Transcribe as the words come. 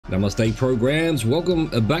Namaste programs, welcome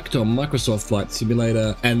back to Microsoft Flight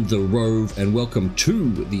Simulator and the Rove, and welcome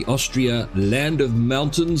to the Austria Land of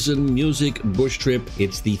Mountains and Music bush trip.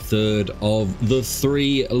 It's the third of the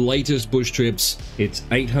three latest bush trips. It's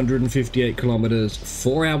 858 kilometers,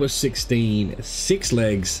 4 hours 16, 6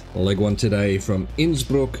 legs. Leg 1 today from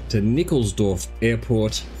Innsbruck to Nikolsdorf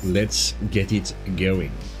Airport. Let's get it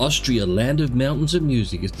going. Austria Land of Mountains and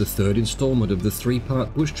Music is the third installment of the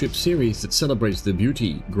three-part bush trip series that celebrates the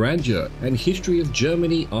beauty, grandeur, and history of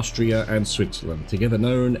Germany, Austria, and Switzerland, together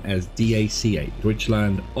known as DACH,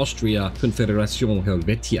 Deutschland, Austria, Confederation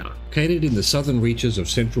Helvetia. Located in the southern reaches of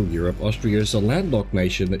Central Europe, Austria is a landlocked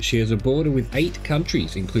nation that shares a border with 8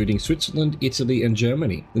 countries, including Switzerland, Italy, and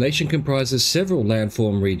Germany. The nation comprises several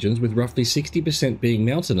landform regions, with roughly 60% being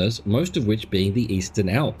mountainous, most of which being the Eastern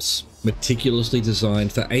Alps. Meticulously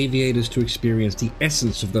designed for aviators to experience the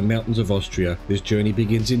essence of the mountains of Austria, this journey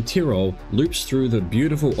begins in Tyrol, loops through the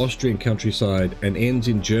beautiful Austrian countryside, and ends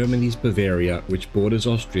in Germany's Bavaria, which borders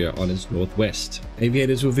Austria on its northwest.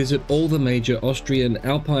 Aviators will visit all the major Austrian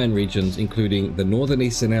alpine regions, including the northern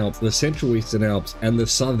Eastern Alps, the central Eastern Alps, and the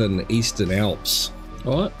southern Eastern Alps.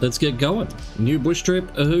 Alright, let's get going. New bush trip,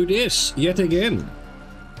 who dis? Yet again.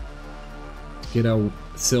 Get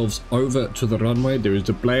ourselves over to the runway. There is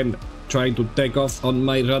a plane trying to take off on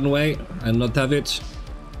my runway and not have it.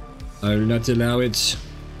 I will not allow it.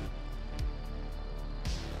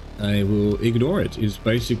 I will ignore it, is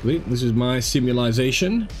basically. This is my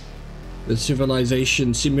simulation. The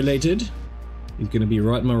civilization simulated. He's going to be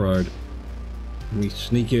right in my road. Can we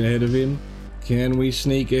sneak ahead of him? Can we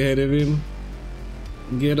sneak ahead of him?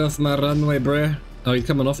 Get off my runway, bruh. Oh, he's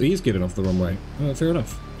coming off. He's getting off the runway. Oh, fair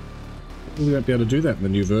enough. We won't be able to do that in the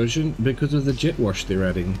new version because of the jet wash they're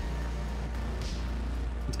adding.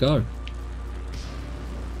 Let's go.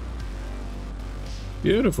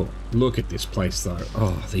 Beautiful. Look at this place though.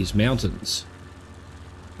 Oh, these mountains.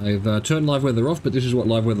 I've turned live weather off, but this is what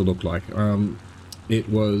live weather looked like. It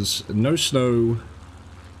was no snow,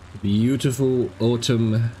 beautiful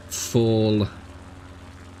autumn, fall,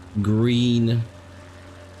 green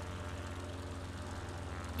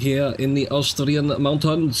here in the Austrian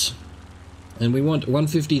mountains. And we want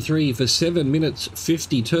 153 for 7 minutes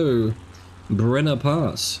 52, Brenner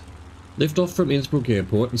Pass. Lift off from Innsbruck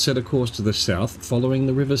Airport and set a course to the south, following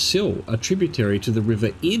the River Sill, a tributary to the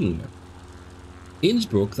River Inn.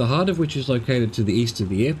 Innsbruck, the heart of which is located to the east of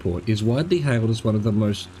the airport, is widely hailed as one of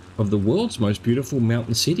the world's most beautiful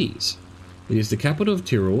mountain cities. It is the capital of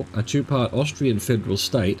Tyrol, a two-part Austrian federal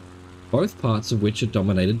state, both parts of which are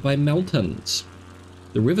dominated by mountains.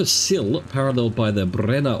 The River Sill, paralleled by the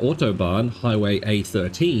Brenner Autobahn, Highway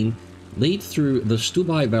A13, lead through the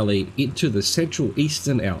Stubai Valley into the central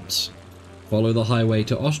Eastern Alps. Follow the highway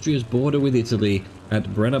to Austria's border with Italy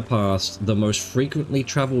at Brenner Pass, the most frequently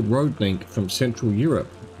travelled road link from Central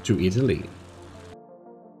Europe to Italy.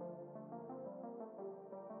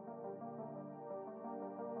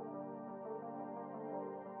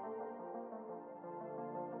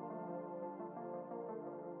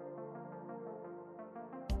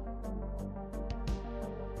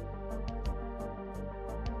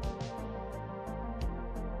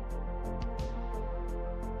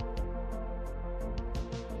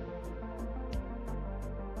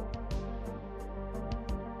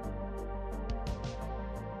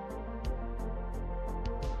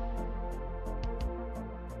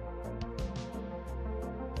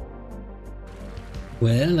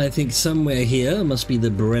 Well, I think somewhere here must be the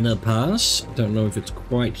Brenner Pass. Don't know if it's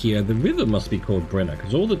quite here. The river must be called Brenner,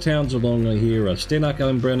 because all the towns along here are Steenach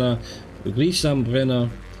am Brenner, Gries am Brenner,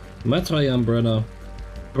 Matrei am Brenner,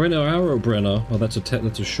 Brenner Arrow Brenner. Oh, that's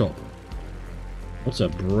a shop. What's a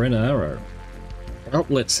Brenner Arrow?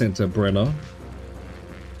 Outlet Center Brenner.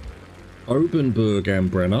 Obenburg am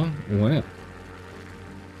Brenner. Wow.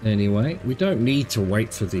 Anyway, we don't need to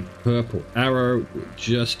wait for the purple arrow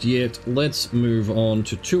just yet. Let's move on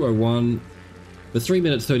to 201 for 3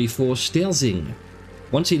 minutes 34, Sterzing.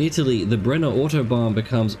 Once in Italy, the Brenner Autobahn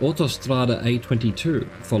becomes Autostrada A22.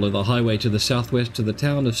 Follow the highway to the southwest to the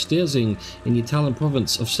town of Sterzing in the Italian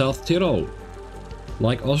province of South Tyrol.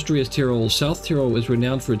 Like Austria's Tyrol, South Tyrol is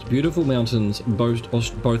renowned for its beautiful mountains. Both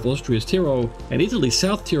Austria's Tyrol and Italy's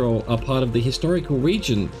South Tyrol are part of the historical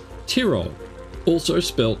region Tyrol, also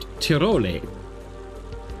spelt Tirole.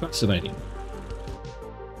 Fascinating.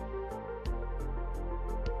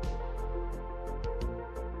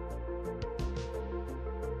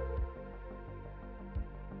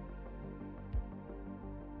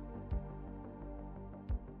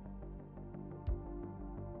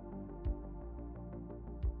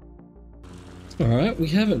 Alright, we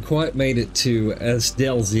haven't quite made it to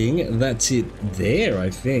Stelzing. That's it there, I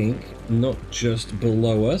think. Not just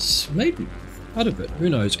below us. Maybe out of it, who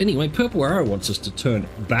knows. Anyway, Purple Arrow wants us to turn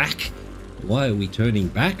back. Why are we turning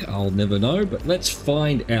back? I'll never know, but let's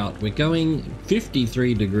find out. We're going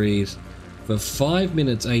 53 degrees for 5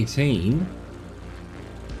 minutes 18.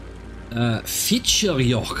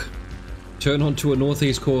 Fitzgerjoch. Turn onto a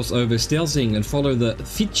northeast course over Stelzing and follow the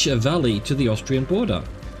Fitzger Valley to the Austrian border.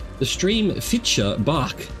 The stream Fitzger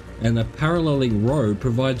Bach and a paralleling road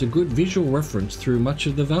provides a good visual reference through much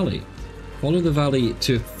of the valley. Follow the valley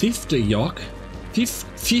to Fitzgerjoch,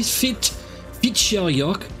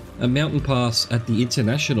 a mountain pass at the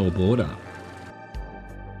international border.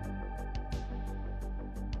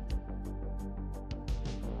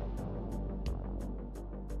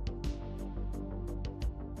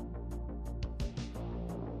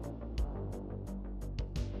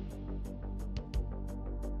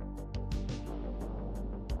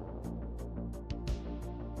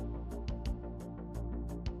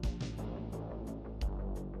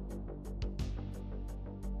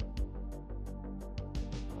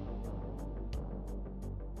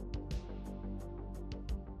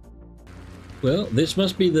 Well, this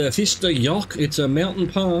must be the Fitzgerjoch. It's a mountain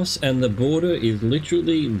pass, and the border is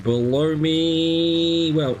literally below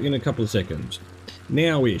me. Well, in a couple of seconds.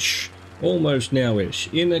 Now-ish. Almost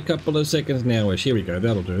now-ish. In a couple of seconds now-ish. Here we go.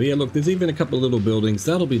 That'll do. Yeah, look, there's even a couple of little buildings.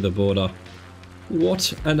 That'll be the border.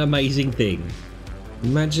 What an amazing thing.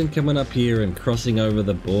 Imagine coming up here and crossing over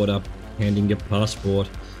the border, handing your passport,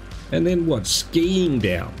 and then what? Skiing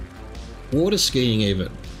down. Water skiing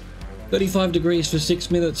even. 35 degrees for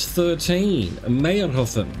 6 minutes 13.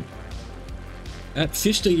 Meyerhofen. At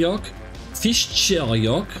Fitzgerjoch.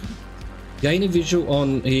 Gain a visual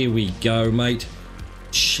on, here we go, mate.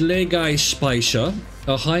 Schlegeisspeicher,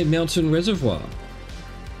 a high mountain reservoir.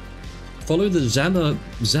 Follow the Zamzerbach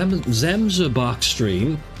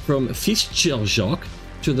stream from Fitzgerjoch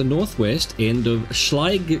to the northwest end of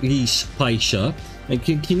Schlegeisspeicher and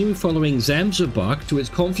continue following Zamzerbach to its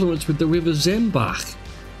confluence with the river Zembach.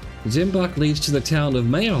 Zembach leads to the town of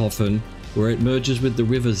Meyerhofen, where it merges with the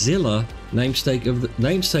river Ziller, namesake of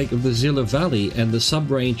the Ziller Valley and the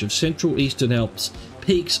sub-range of central eastern Alps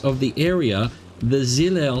peaks of the area, the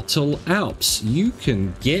Zillertal Alps. You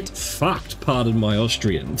can get fucked, pardon my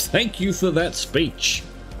Austrian. Thank you for that speech.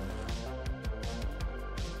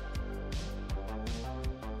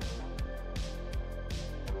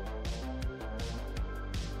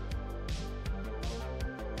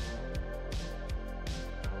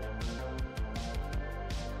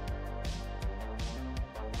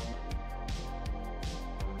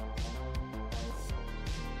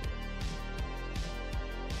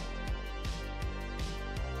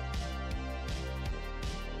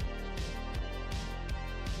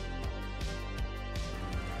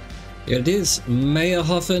 It is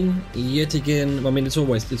Meyerhofen yet again. I mean, it's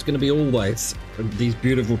going to be always these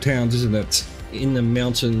beautiful towns, isn't it? In the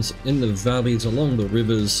mountains, in the valleys, along the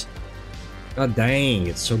rivers. God dang,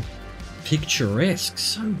 it's so picturesque.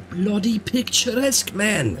 So bloody picturesque,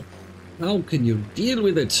 man. How can you deal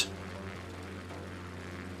with it?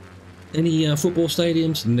 Any football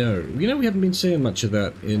stadiums? No. You know, we haven't been seeing much of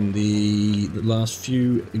that in the last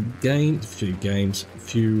few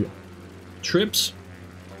trips.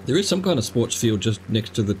 There is some kind of sports field just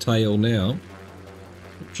next to the tail now.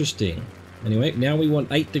 Interesting. Anyway, now we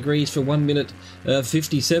want 8 degrees for 1 minute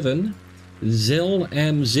 57. Zell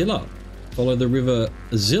am Ziller. Follow the river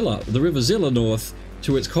Ziller north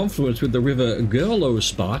to its confluence with the river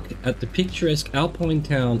Gerlosbach at the picturesque alpine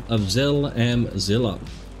town of Zell am Ziller.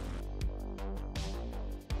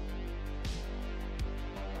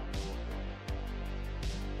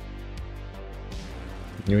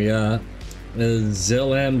 Here we are.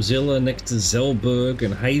 Zell am Ziller next to Zellberg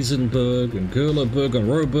and Hazenberg and Gerlerberg and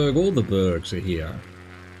Roberg. All the bergs are here.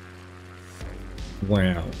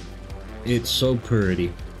 Wow. It's so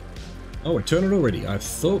pretty. Oh, we're turning already. I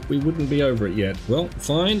thought we wouldn't be over it yet. Well,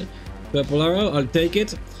 fine. Purple Arrow, I'll take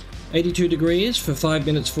it. 82 degrees for 5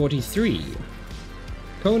 minutes 43.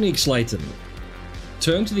 Koenigsleiten.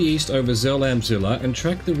 Turn to the east over Zell am Ziller and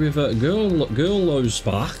track the river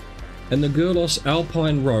Gerlosbach and the Gerlos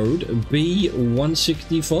Alpine Road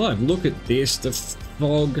B165. Look at this, the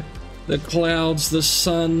fog, the clouds, the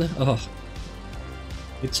sun. Oh,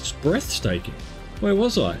 it's just breathtaking. Where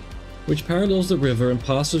was I? Which parallels the river and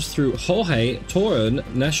passes through Hohe Tauern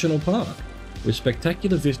National Park, with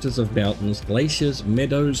spectacular vistas of mountains, glaciers,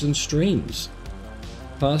 meadows and streams.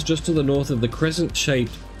 Pass just to the north of the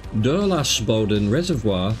crescent-shaped Durlasboden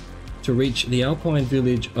Reservoir to reach the alpine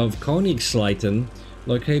village of Koenigsleiten,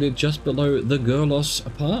 located just below the Gerlos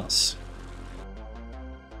Pass.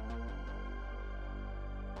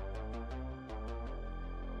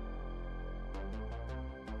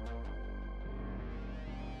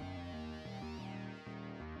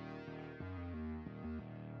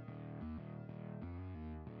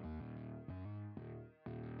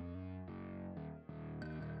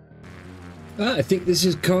 Ah, I think this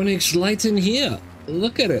is Königsleiten here.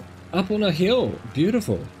 Look at it. Up on a hill.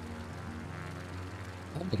 Beautiful.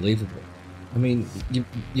 Unbelievable. I mean,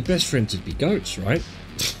 your best friends would be goats, right?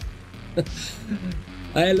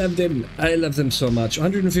 I love them. I love them so much.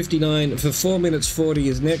 159 for 4 minutes 40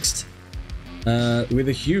 is next. With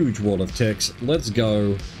a huge wall of text. Let's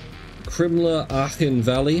go. Krimler Aachen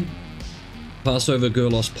Valley. Pass over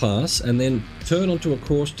Gerlos Pass, and then turn onto a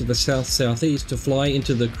course to the south-southeast to fly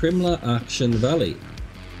into the Krimler Aachen Valley,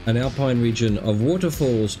 an alpine region of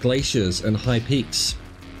waterfalls, glaciers, and high peaks.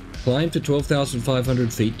 Climb to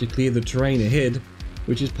 12,500 feet to clear the terrain ahead,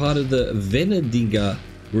 which is part of the Venediger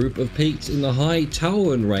group of peaks in the High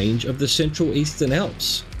Tauern range of the Central Eastern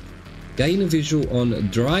Alps. Gain a visual on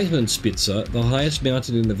Dreihenspitze, the highest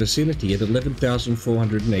mountain in the vicinity at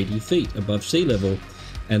 11,480 feet above sea level,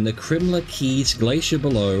 and the Krimler Keys Glacier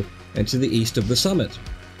below and to the east of the summit.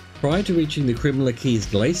 Prior to reaching the Krimler Keys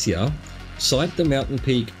Glacier, sight the mountain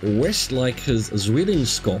peak Westliches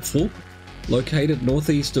Zwillingskopf, located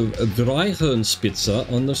northeast of Dreihenspitze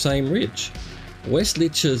on the same ridge.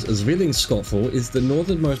 Westliches Zwillingskopf is the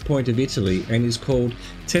northernmost point of Italy and is called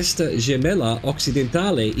Testa Gemella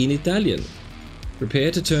Occidentale in Italian.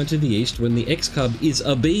 Prepare to turn to the east when the X-Cub is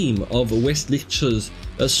abeam of Westliches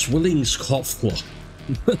Zwillingskopf.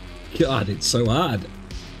 God, it's so hard.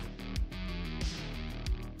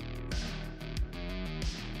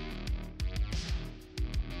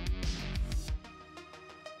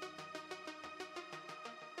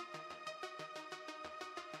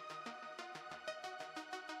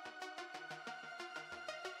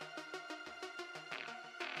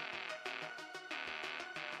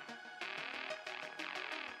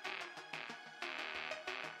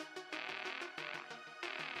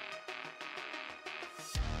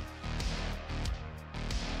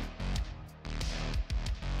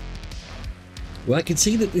 Well, I can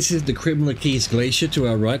see that this is the Krimler Keys Glacier to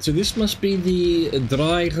our right, so this must be the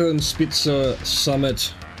Dreihenspitze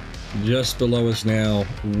summit just below us now.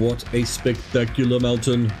 What a spectacular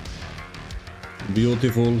mountain.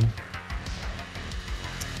 Beautiful.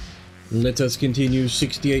 Let us continue.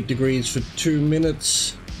 68 degrees for 2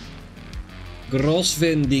 minutes.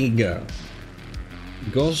 Grossvenediger.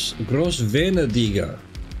 Grossvenediger.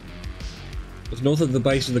 It's north of the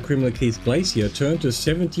base of the Krimler Keys Glacier. Turn to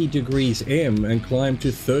 70 degrees M and climb to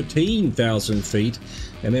 13,000 feet,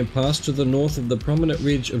 and then pass to the north of the prominent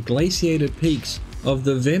ridge of glaciated peaks of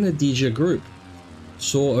the Venediger group.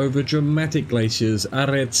 Soar over dramatic glaciers,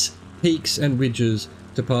 arêtes, peaks, and ridges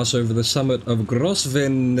to pass over the summit of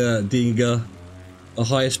Grossvenediger, the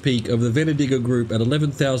highest peak of the Venediger group at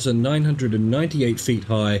 11,998 feet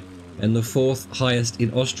high and the fourth highest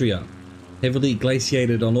in Austria. Heavily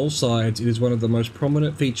glaciated on all sides, it is one of the most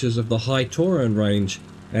prominent features of the Hohe Tauern range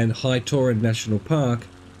and Hohe Tauern National Park,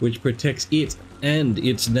 which protects it and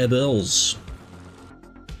its neighbors.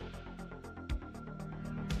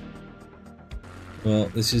 Well,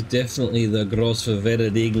 this is definitely the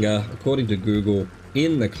Grossvenediger, according to Google,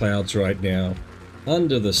 in the clouds right now,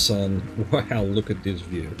 under the sun. Wow, look at this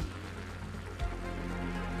view.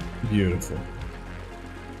 Beautiful.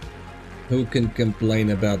 Who can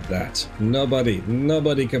complain about that? Nobody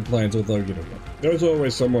complains, although, you know what, there's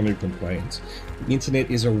always someone who complains. The internet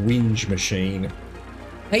is a whinge machine.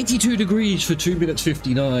 82 degrees for 2 minutes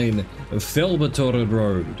 59 of Felbertoren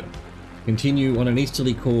Road. Continue on an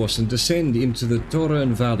easterly course and descend into the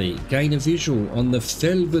Tauern Valley. Gain a visual on the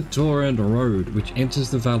Felbertoren Road, which enters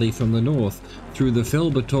the valley from the north through the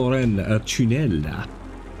Felbertoren Tunnel.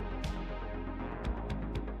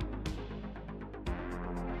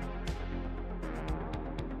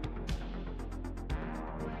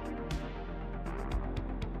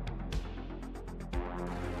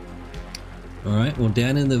 Alright, well,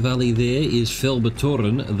 down in the valley there is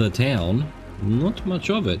Felbertoren, the town. Not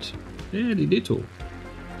much of it. Fairly little.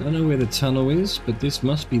 Don't know where the tunnel is, but this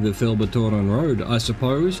must be the Felbertoren Road, I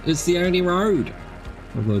suppose. It's the only road.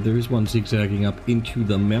 Although there is one zigzagging up into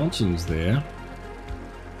the mountains there.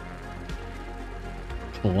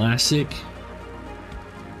 Classic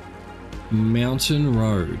mountain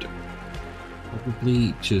road.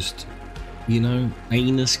 Probably just, you know,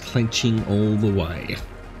 anus clenching all the way.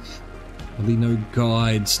 There'll be no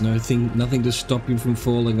guides, nothing to stop you from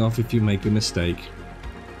falling off if you make a mistake.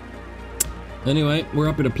 Anyway, we're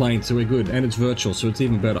up in a plane, so we're good, and it's virtual, so it's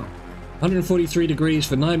even better. 143 degrees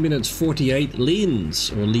for 9 minutes 48.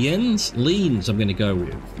 Liens, or Liens? Liens, I'm going to go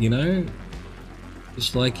with, you know?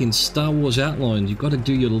 Just like in Star Wars Outlines, you've got to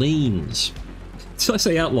do your liens. So I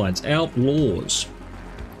say outlines, outlaws.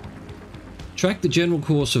 Track the general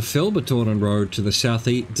course of Felbertoren Road to the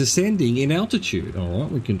southeast, descending in altitude.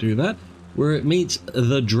 Alright, we can do that. where it meets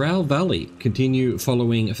the Drow Valley. Continue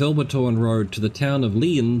following Hohe Tauern Road to the town of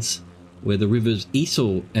Lienz, where the rivers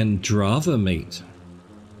Isel and Drava meet.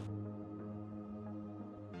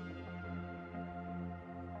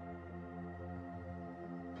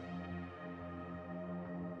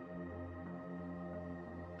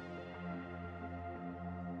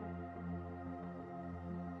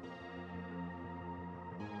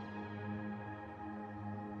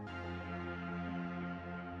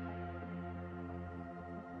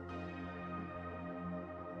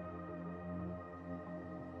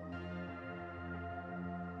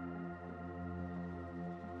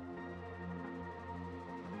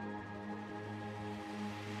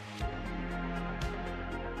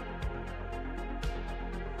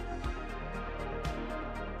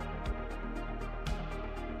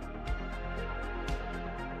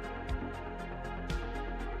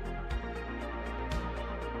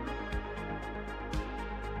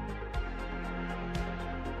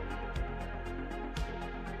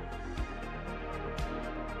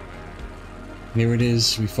 Here it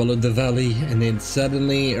is, we followed the valley, and then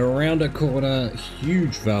suddenly around a corner,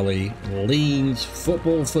 huge valley, Lienz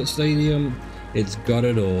football stadium. It's got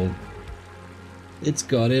it all. It's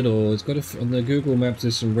got it all. It's got on the Google Maps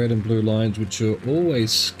there's some red and blue lines, which are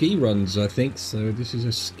always ski runs, I think. So this is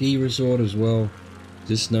a ski resort as well.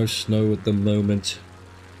 Just no snow at the moment.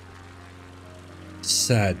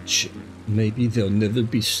 Sad. Maybe there'll never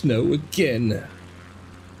be snow again.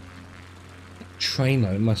 Train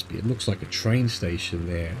line, it must be. It looks like a train station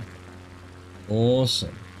there.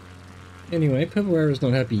 Awesome. Anyway, Purple Arrow's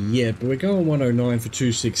not happy yet, but we're going 109 for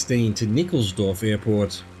 216 to Nikolsdorf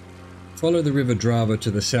Airport. Follow the River Drava to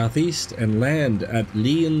the southeast and land at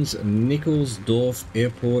Lienz Nikolsdorf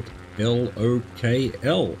Airport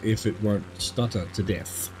LOKL if it won't stutter to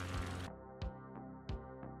death.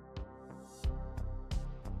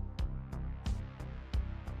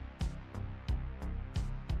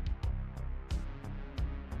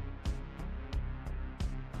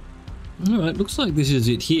 Alright, looks like this is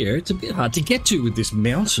it here. It's a bit hard to get to with this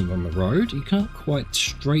mountain on the road. You can't quite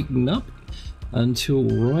straighten up until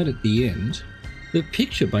right at the end. The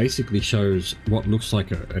picture basically shows what looks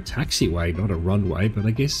like a taxiway, not a runway, but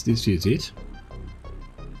I guess this is it.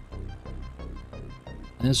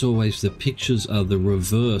 As always, the pictures are the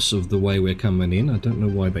reverse of the way we're coming in. I don't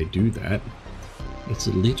know why they do that. It's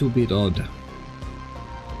a little bit odd.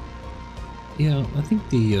 Yeah, I think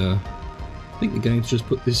the game's just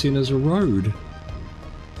put this in as a road.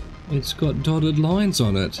 It's got dotted lines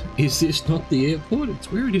on it. Is this not the airport?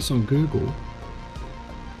 It's where it is on Google.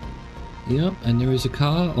 Yep, and there is a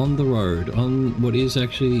car on the road, on what is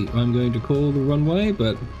actually, I'm going to call the runway,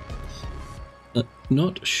 but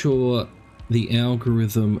not sure the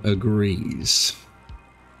algorithm agrees.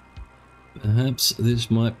 Perhaps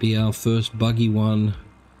this might be our first buggy one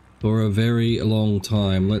for a very long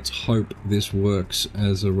time. Let's hope this works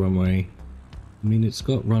as a runway. I mean, it's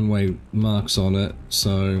got runway marks on it,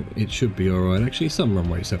 so it should be alright. Actually, some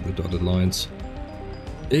runways have the dotted lines.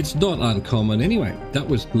 It's not uncommon. Anyway, that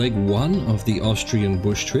was leg one of the Austrian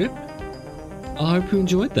bush trip. I hope you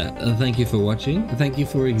enjoyed that. Thank you for watching. Thank you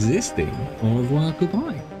for existing. Au revoir,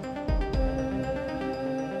 goodbye.